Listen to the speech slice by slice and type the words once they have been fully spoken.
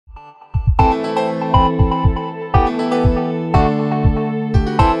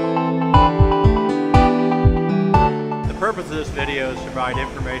this video is to provide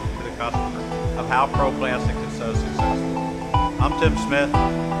information to the customer of how Pro Plastic is so successful. I'm Tim Smith,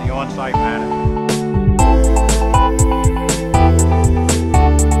 the on-site manager.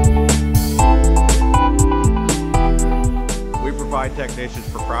 We provide technicians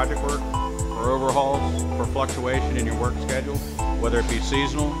for project work, for overhauls, for fluctuation in your work schedule, whether it be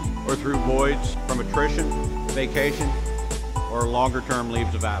seasonal or through voids from attrition, vacation, or longer-term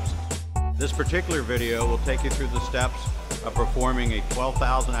leaves of absence. This particular video will take you through the steps of performing a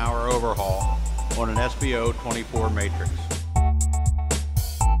 12,000-hour overhaul on an SBO 24 matrix.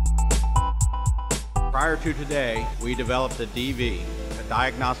 Prior to today, we developed a DV, a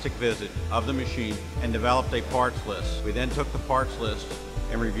diagnostic visit of the machine, and developed a parts list. We then took the parts list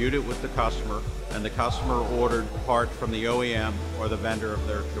and reviewed it with the customer, and the customer ordered parts from the OEM or the vendor of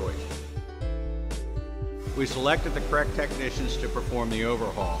their choice. We selected the correct technicians to perform the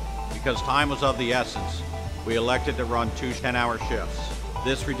overhaul. Because time was of the essence, we elected to run 2 10-hour shifts.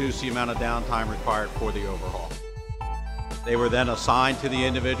 This reduced the amount of downtime required for the overhaul. They were then assigned to the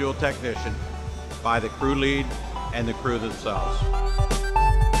individual technician by the crew lead and the crew themselves.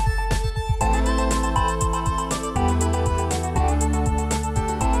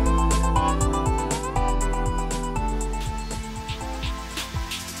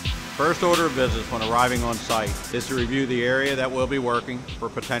 First order of business when arriving on site is to review the area that we'll be working for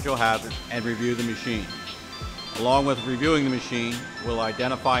potential hazards and review the machine. Along with reviewing the machine, we'll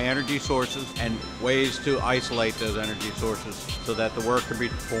identify energy sources and ways to isolate those energy sources so that the work can be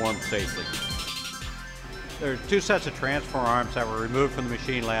performed safely. There are 2 sets of transfer arms that were removed from the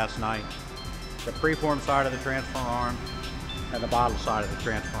machine last night. The preform side of the transfer arm and the bottle side of the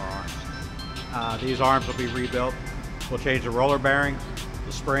transfer arms. These arms will be rebuilt. We'll change the roller bearings,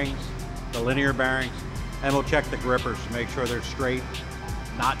 the springs, the linear bearings, and we'll check the grippers to make sure they're straight,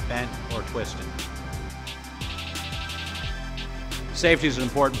 not bent or twisted. Safety is an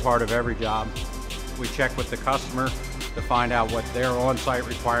important part of every job. We check with the customer to find out what their on-site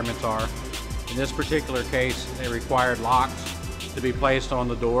requirements are. In this particular case, they required locks to be placed on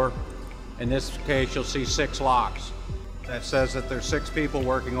the door. In this case, you'll see 6 locks. That says that there's 6 people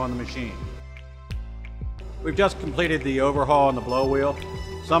working on the machine. We've just completed the overhaul on the blow wheel.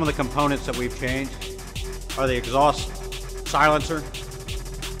 Some of the components that we've changed are the exhaust silencer,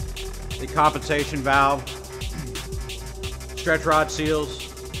 the compensation valve, stretch rod seals,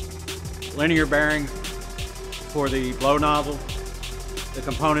 linear bearing for the blow nozzle, the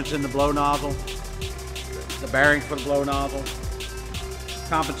components in the blow nozzle, the bearings for the blow nozzle,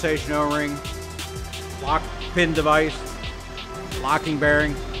 compensation O-ring, lock pin device, locking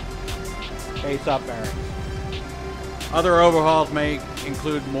bearings, face-up bearings. Other overhauls may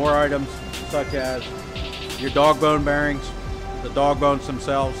include more items such as your dog bone bearings, the dog bones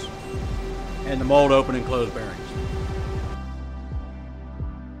themselves, and the mold open and close bearings.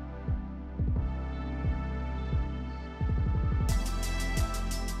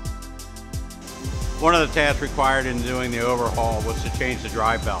 One of the tasks required in doing the overhaul was to change the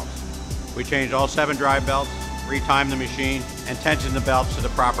drive belts. We changed all 7 drive belts, retimed the machine, and tensioned the belts to the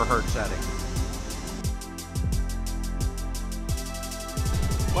proper hertz setting.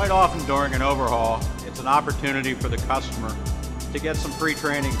 Quite often during an overhaul, it's an opportunity for the customer to get some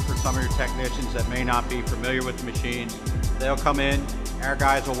pre-training for some of your technicians that may not be familiar with the machines. They'll come in, our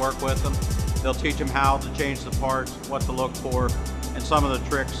guys will work with them. They'll teach them how to change the parts, what to look for, and some of the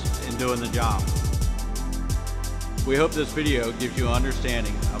tricks in doing the job. We hope this video gives you an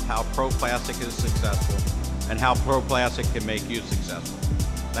understanding of how Pro Plastic is successful and how Pro Plastic can make you successful.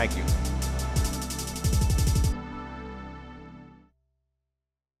 Thank you.